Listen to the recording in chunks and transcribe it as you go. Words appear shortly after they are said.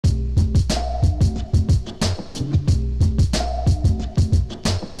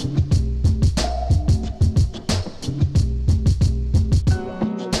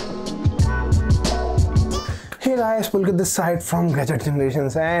Guys, Pulkit this side from Gadget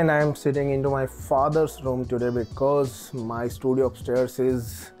Generations, and I am sitting into my father's room today because my studio upstairs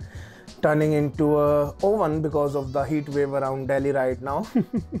is turning into a oven because of the heat wave around Delhi right now.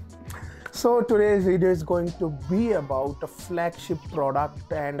 So today's video is going to be about a flagship product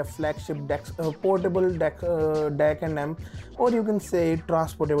and a flagship portable DAC and Amp, or you can say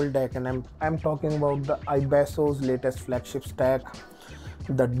transportable DAC and Amp. I'm talking about the iBasso's latest flagship stack,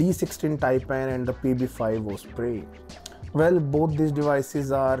 the D16 TAIPAN and the PB5 OSPREY. Well, both these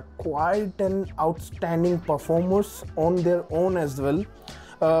devices are quite an outstanding performers on their own as well.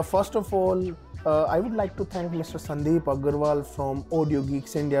 First of all, I would like to thank Mr. Sandeep Aggarwal from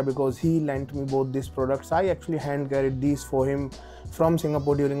Audiogeek India because he lent me both these products. I actually hand carried these for him from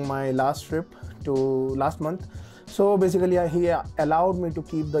Singapore during my last trip to last month. So basically he allowed me to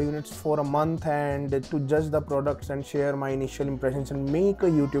keep the units for a month and to judge the products and share my initial impressions and make a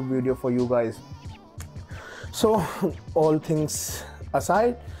YouTube video for you guys. So all things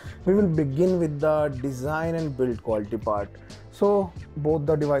aside, we will begin with the design and build quality part. So both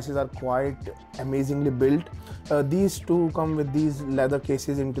the devices are quite amazingly built. These two come with these leather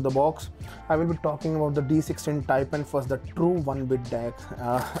cases into the box. I will be talking about the D16 TAIPAN first, the true 1-bit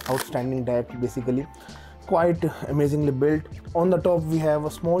DAC, outstanding DAC basically. Quite amazingly built. On the top we have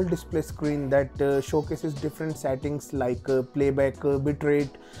a small display screen that showcases different settings like playback, bitrate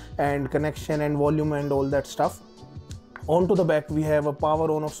and connection and volume and all that stuff. Onto the back we have a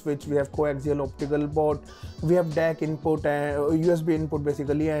power on off switch, we have coaxial optical port, we have DAC input and USB input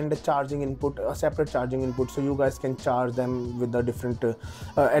basically, and a charging input, a separate charging input, so you guys can charge them with the different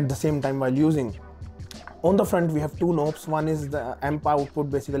at the same time while using. On the front we have two knobs. One is the amp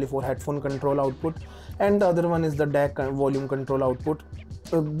output basically for headphone control output, and the other one is the DAC volume control output.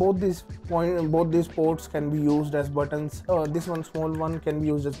 Both these ports can be used as buttons. This one small one can be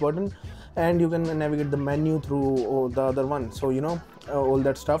used as button, and you can navigate the menu through the other one, so you know all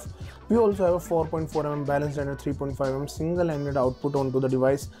that stuff. We also have a 4.4mm balanced and a 3.5mm single-ended output onto the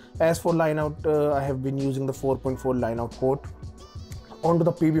device. As for line out, I have been using the 4.4 line out port. Onto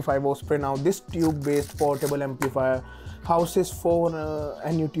the PB5 OSPREY now. This tube-based portable amplifier houses 4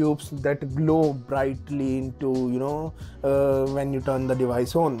 NU tubes that glow brightly into when you turn the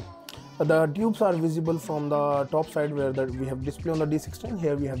device on. The tubes are visible from the top side where we have display on the D16.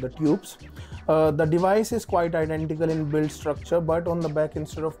 Here we have the tubes. The device is quite identical in build structure, but on the back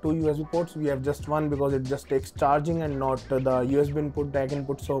instead of 2 USB ports we have just one because it just takes charging and not the USB input, DAC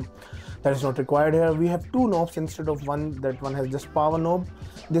input, so that is not required here. We have 2 knobs instead of one. That one has just power knob.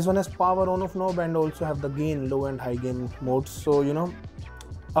 This one has power on off knob and also have the gain, low and high gain modes, so you know.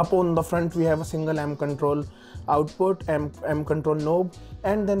 Up on the front we have a single amp control output, amp control knob,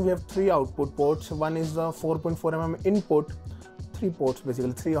 and then we have 3 output ports. One is the 4.4mm input, 3 ports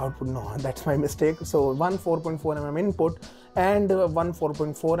basically, 3 output, no that's my mistake. So one 4.4mm input and one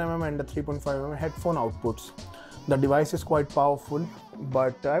 4.4mm and a 3.5mm headphone outputs. The device is quite powerful,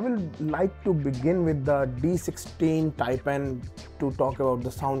 but I will like to begin with the D16 TAIPAN to talk about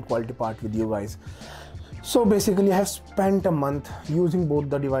the sound quality part with you guys. So basically I have spent a month using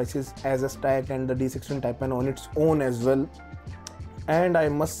both the devices as a stack and the D16 TAIPAN on its own as well, and I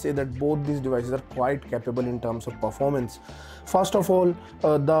must say that both these devices are quite capable in terms of performance. First of all,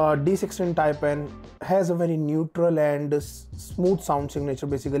 the D16 TAIPAN has a very neutral and smooth sound signature.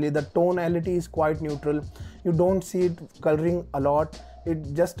 Basically the tonality is quite neutral. You don't see it coloring a lot.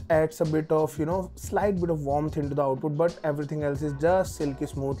 It just adds a bit of slight bit of warmth into the output, but everything else is just silky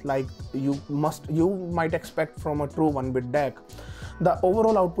smooth like you might expect from a true 1-bit DAC. The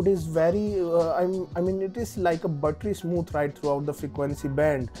overall output is very I mean it is like a buttery smooth right throughout the frequency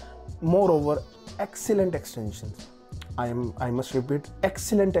band. Moreover, excellent extensions. I must repeat,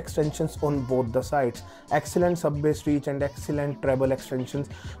 excellent extensions on both the sides, excellent sub bass reach and excellent treble extensions.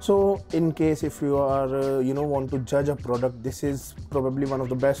 So in case if you are want to judge a product, this is probably one of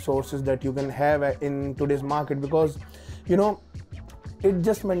the best sources that you can have in today's market, because it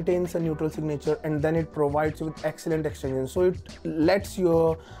just maintains a neutral signature and then it provides you with excellent extensions, so it lets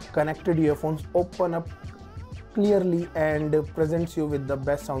your connected earphones open up clearly and presents you with the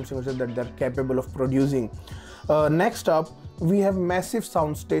best sound signature that they're capable of producing. Next up, we have massive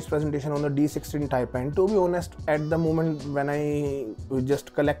soundstage presentation on the D16 TAIPAN. To be honest, at the moment when I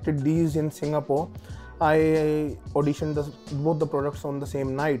just collected these in Singapore, I auditioned both the products on the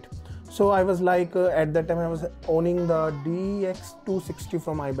same night. So I was like, at that time I was owning the DX260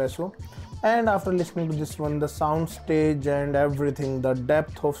 from iBasso, and after listening to this one, the sound stage and everything, the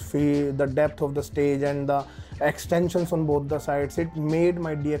depth of the stage and the extensions on both the sides. It made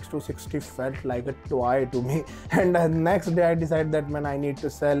my DX260 felt like a toy to me, and the next day I decided that man, I need to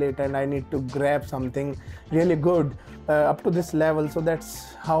sell it and I need to grab something really good up to this level. So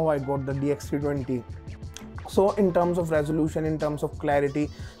that's how I got the DX320. So in terms of resolution, in terms of clarity,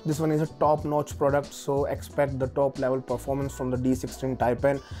 this one is a top-notch product, so expect the top level performance from the D16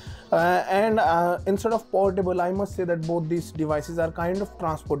 TAIPAN. Instead of portable, I must say that both these devices are kind of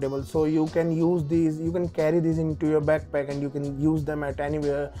transportable, so you can use these, you can carry these into your backpack and you can use them at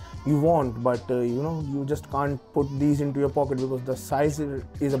anywhere you want, but you know, you just can't put these into your pocket because the size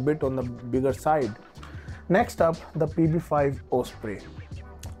is a bit on the bigger side. Next up, the PB5 OSPREY.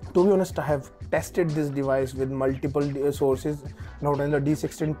 To be honest, I have tested this device with multiple sources, not only the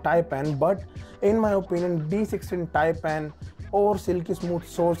D16 TAIPAN, but in my opinion, D16 TAIPAN or silky smooth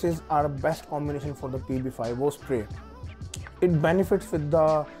sources are the best combination for the PB5 OSPREY. It benefits with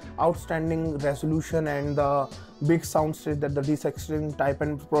the outstanding resolution and the big sound stage that the D16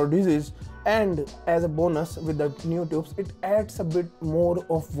 TAIPAN produces, and as a bonus with the new tubes, it adds a bit more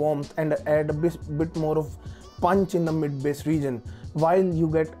of warmth and add a bit more of punch in the mid-bass region, while you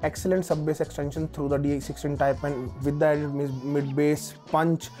get excellent sub-bass extension through the D16 TAIPAN with the added mid-bass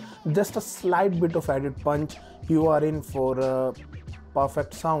punch, just a slight bit of added punch. You are in for a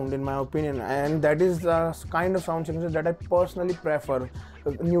perfect sound in my opinion, and that is the kind of sound signature that I personally prefer.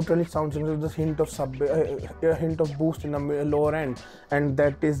 Neutral sound signature with a hint of boost in the lower end, and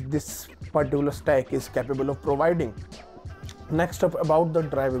that is this particular stack is capable of providing. Next up, about the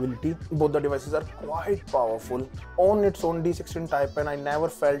drivability, both the devices are quite powerful. On its own, D16 TAIPAN, I never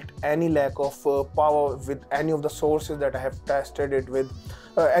felt any lack of power with any of the sources that I have tested it with,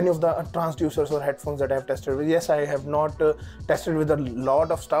 any of the transducers or headphones that I have tested with. Yes, I have not tested with a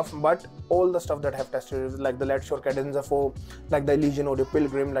lot of stuff, but all the stuff that I have tested with, like the Let Shore Cadenza 4, like the Elysian Audio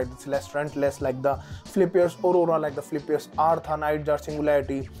Pilgrim, like the Celeste Rentless, like the Flipier's Aurora, like the Flipier's Artha Nightjar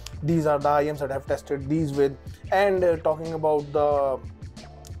Singularity. These are the IMs that I have tested these with. And talking about the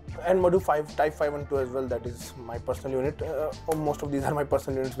N Module 5 Type 5 and 2 as well, that is my personal unit. Most of these are my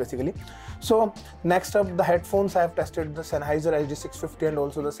personal units basically. So next up, the headphones, I have tested the Sennheiser HD650 and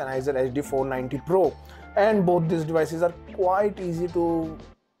also the Sennheiser HD490 Pro, and both these devices are quite easy to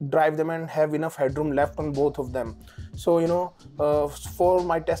drive them and have enough headroom left on both of them. So you know, for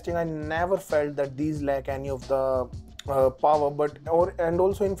my testing, I never felt that these lack any of the power, and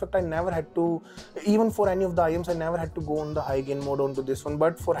also in fact I never had to, even for any of the IMs, I never had to go on the high gain mode onto this one,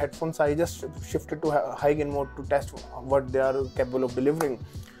 but for headphones I just shifted to high gain mode to test what they are capable of delivering.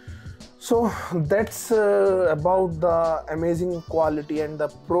 So that's about the amazing quality and the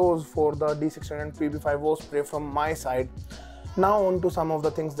pros for the D16 and PB5 OSPREY from my side. Now on to some of the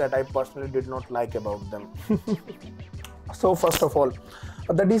things that I personally did not like about them. So first of all,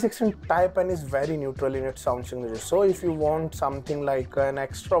 the D16 TAIPAN is very neutral in its sound signature. So if you want something like an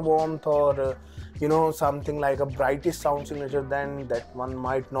extra warmth or you know, something like a brightest sound signature, then that one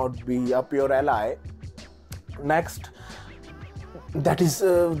might not be up your alley. Next, that is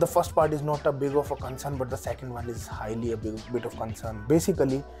the first part is not a big of a concern, but the second one is highly a bit of concern.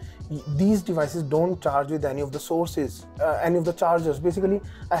 Basically, these devices don't charge with any of the sources, any of the chargers. Basically,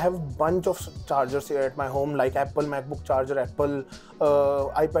 I have a bunch of chargers here at my home, like Apple MacBook charger, Apple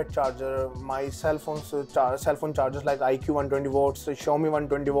iPad charger, my cell phone chargers like IQ 120 watts, Xiaomi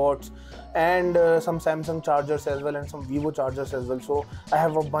 120 watts, and some Samsung chargers as well, and some Vivo chargers as well. So I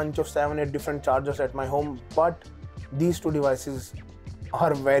have a bunch of 7-8 different chargers at my home, but these two devices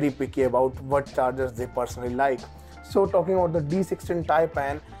are very picky about what chargers they personally like. So talking about the D16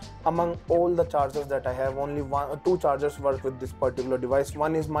 TAIPAN, among all the chargers that I have, only two chargers work with this particular device.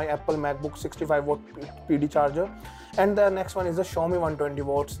 One is my Apple MacBook 65 watt PD charger, and the next one is the Xiaomi 120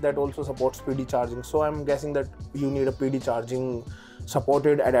 watts that also supports PD charging. So I'm guessing that you need a PD charging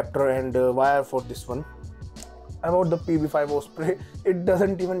supported adapter and wire for this one. About the PB5 OSPREY, it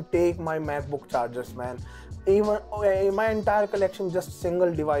doesn't even take my MacBook chargers, man. Even my entire collection, just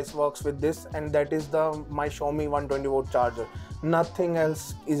single device works with this, and that is my Xiaomi 120 watt charger. Nothing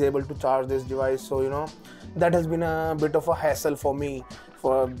else is able to charge this device. So you know, that has been a bit of a hassle for me,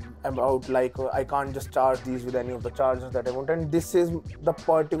 for about like I can't just charge these with any of the chargers that I want, and this is the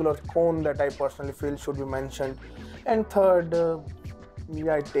particular con that I personally feel should be mentioned. And third,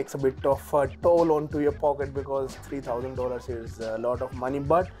 yeah, it takes a bit of a toll onto your pocket because $3,000 is a lot of money,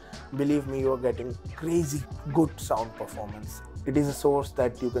 but believe me, you are getting crazy good sound performance. It is a source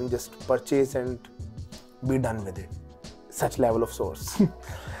that you can just purchase and be done with it. Such level of source.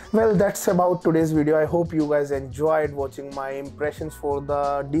 Well, that's about today's video. I hope you guys enjoyed watching my impressions for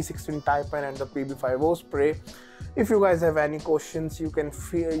the D16 TAIPAN and the PB5 OSPREY. If you guys have any questions, you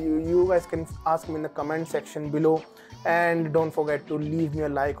guys can ask me in the comment section below, and don't forget to leave me a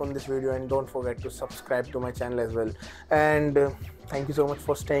like on this video, and don't forget to subscribe to my channel as well. And thank you so much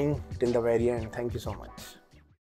for staying till the very end. Thank you so much.